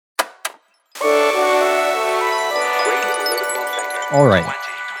All right,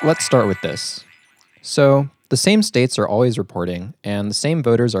 let's start with this. So, the same states are always reporting, and the same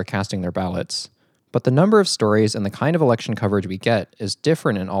voters are casting their ballots. But the number of stories and the kind of election coverage we get is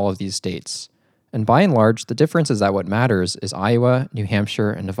different in all of these states. And by and large, the difference is that what matters is Iowa, New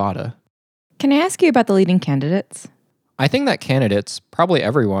Hampshire, and Nevada. Can I ask you about the leading candidates? I think that candidates, probably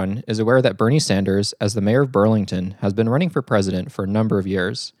everyone, is aware that Bernie Sanders, as the mayor of Burlington, has been running for president for a number of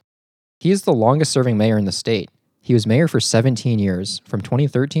years. He is the longest serving mayor in the state. He was mayor for 17 years, from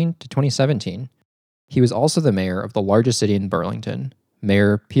 2013 to 2017. He was also the mayor of the largest city in Burlington,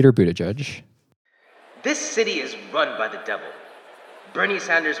 Mayor Peter Buttigieg. This city is run by the devil. Bernie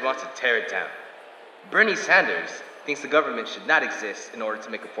Sanders wants to tear it down. Bernie Sanders thinks the government should not exist in order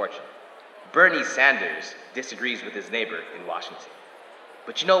to make a fortune. Bernie Sanders disagrees with his neighbor in Washington.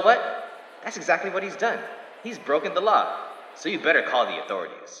 But you know what? That's exactly what he's done. He's broken the law. So you better call the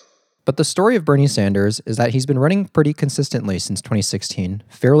authorities. But the story of Bernie Sanders is that he's been running pretty consistently since 2016,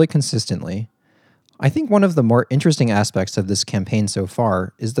 fairly consistently. I think one of the more interesting aspects of this campaign so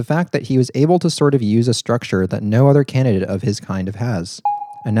far is the fact that he was able to sort of use a structure that no other candidate of his kind of has.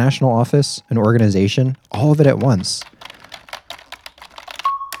 A national office, an organization, all of it at once.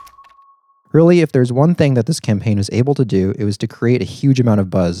 Really, if there's one thing that this campaign was able to do, it was to create a huge amount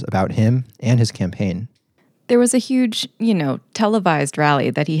of buzz about him and his campaign. There was a huge, televised rally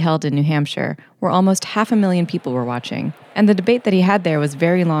that he held in New Hampshire where almost 500,000 people were watching. And the debate that he had there was a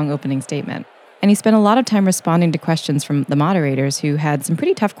very long opening statement. And he spent a lot of time responding to questions from the moderators who had some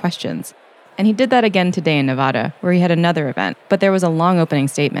pretty tough questions. And he did that again today in Nevada, where he had another event, but there was a long opening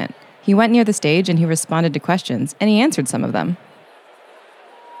statement. He went near the stage and he responded to questions, and he answered some of them.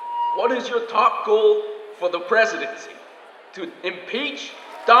 What is your top goal for the presidency? To impeach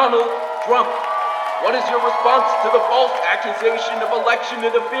Donald Trump. What is your response to the false accusation of election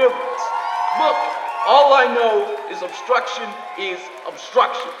interference? Look, all I know is obstruction is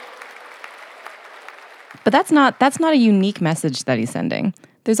obstruction. But that's not a unique message that he's sending.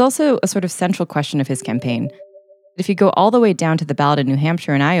 There's also a sort of central question of his campaign. If you go all the way down to the ballot in New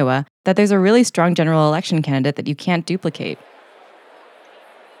Hampshire and Iowa, that there's a really strong general election candidate that you can't duplicate.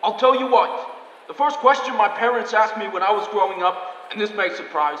 I'll tell you what, the first question my parents asked me when I was growing up, and this may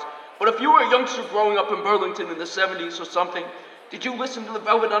surprise, but if you were a youngster growing up in Burlington in the 70s or something, did you listen to the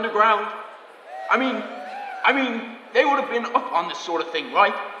Velvet Underground? I mean, they would have been up on this sort of thing,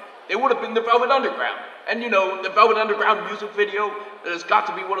 right? They would have been the Velvet Underground. And the Velvet Underground music video that has got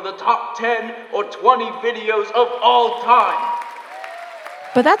to be one of the top 10 or 20 videos of all time.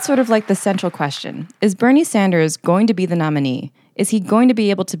 But that's sort of like the central question. Is Bernie Sanders going to be the nominee? Is he going to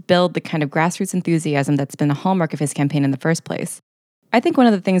be able to build the kind of grassroots enthusiasm that's been the hallmark of his campaign in the first place? I think one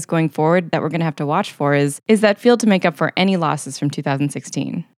of the things going forward that we're going to have to watch for is that field to make up for any losses from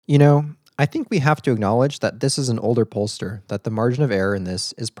 2016. I think we have to acknowledge that this is an older pollster, that the margin of error in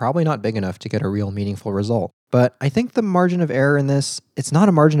this is probably not big enough to get a real meaningful result. But I think the margin of error in this, it's not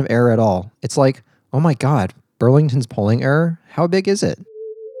a margin of error at all. It's like, oh my God, Burlington's polling error? How big is it?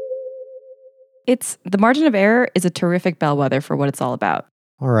 The margin of error is a terrific bellwether for what it's all about.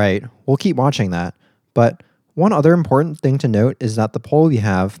 All right, we'll keep watching that. But one other important thing to note is that the poll we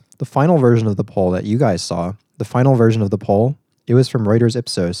have, the final version of the poll that you guys saw, the final version of the poll, it was from Reuters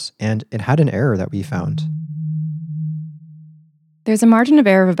Ipsos, and it had an error that we found. There's a margin of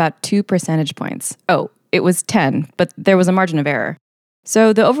error of about 2 percentage points. Oh, it was 10, but there was a margin of error.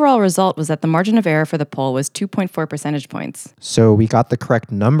 So the overall result was that the margin of error for the poll was 2.4 percentage points. So we got the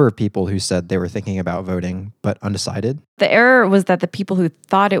correct number of people who said they were thinking about voting, but undecided? The error was that the people who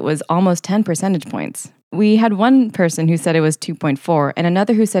thought it was almost 10 percentage points. We had one person who said it was 2.4 and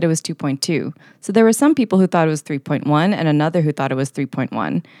another who said it was 2.2. So there were some people who thought it was 3.1 and another who thought it was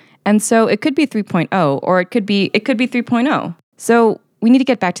 3.1. And so it could be 3.0 or it could be 3.0. So we need to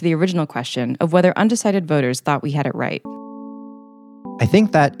get back to the original question of whether undecided voters thought we had it right. I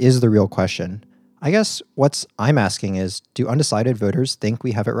think that is the real question. I guess what I'm asking is, do undecided voters think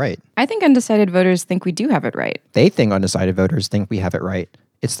we have it right? I think undecided voters think we do have it right. They think undecided voters think we have it right.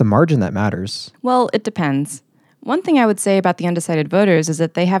 It's the margin that matters. Well, it depends. One thing I would say about the undecided voters is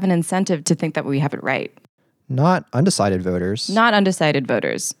that they have an incentive to think that we have it right. Not undecided voters. Not undecided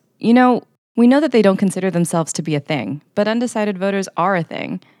voters. We know that they don't consider themselves to be a thing, but undecided voters are a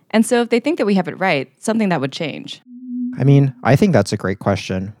thing. And so if they think that we have it right, something that would change. I think that's a great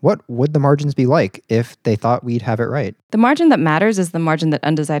question. What would the margins be like if they thought we'd have it right? The margin that matters is the margin that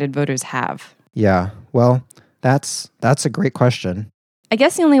undecided voters have. Yeah, well, that's a great question. I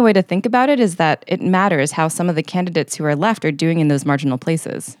guess the only way to think about it is that it matters how some of the candidates who are left are doing in those marginal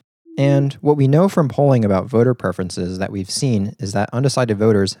places. And what we know from polling about voter preferences that we've seen is that undecided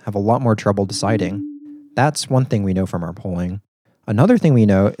voters have a lot more trouble deciding. That's one thing we know from our polling. Another thing we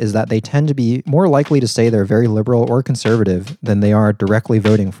know is that they tend to be more likely to say they're very liberal or conservative than they are directly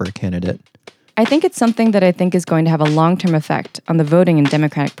voting for a candidate. I think it's something that I think is going to have a long-term effect on the voting in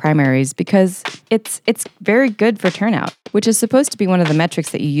Democratic primaries because it's very good for turnout, which is supposed to be one of the metrics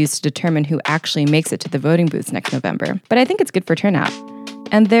that you use to determine who actually makes it to the voting booths next November. But I think it's good for turnout.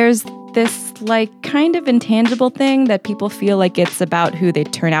 And there's this kind of intangible thing that people feel like it's about who they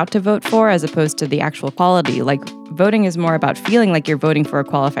turn out to vote for as opposed to the actual quality. Like voting is more about feeling like you're voting for a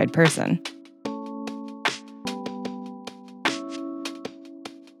qualified person.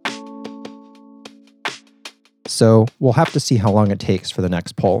 So we'll have to see how long it takes for the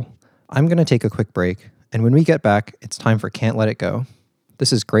next poll. I'm going to take a quick break, and when we get back, it's time for Can't Let It Go.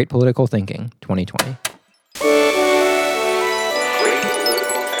 This is Great Political Thinking 2020.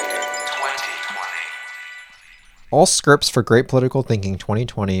 All scripts for Great Political Thinking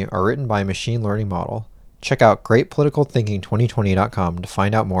 2020 are written by a machine learning model. Check out greatpoliticalthinking2020.com to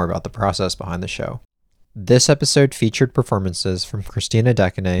find out more about the process behind the show. This episode featured performances from Christina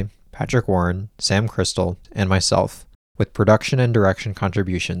Decanay, Patrick Warren, Sam Crystal, and myself, with production and direction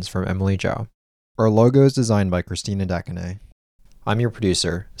contributions from Emily Zhao. Our logo is designed by Christina Decanay. I'm your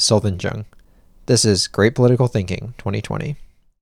producer, Sylvan Jung. This is Great Political Thinking 2020.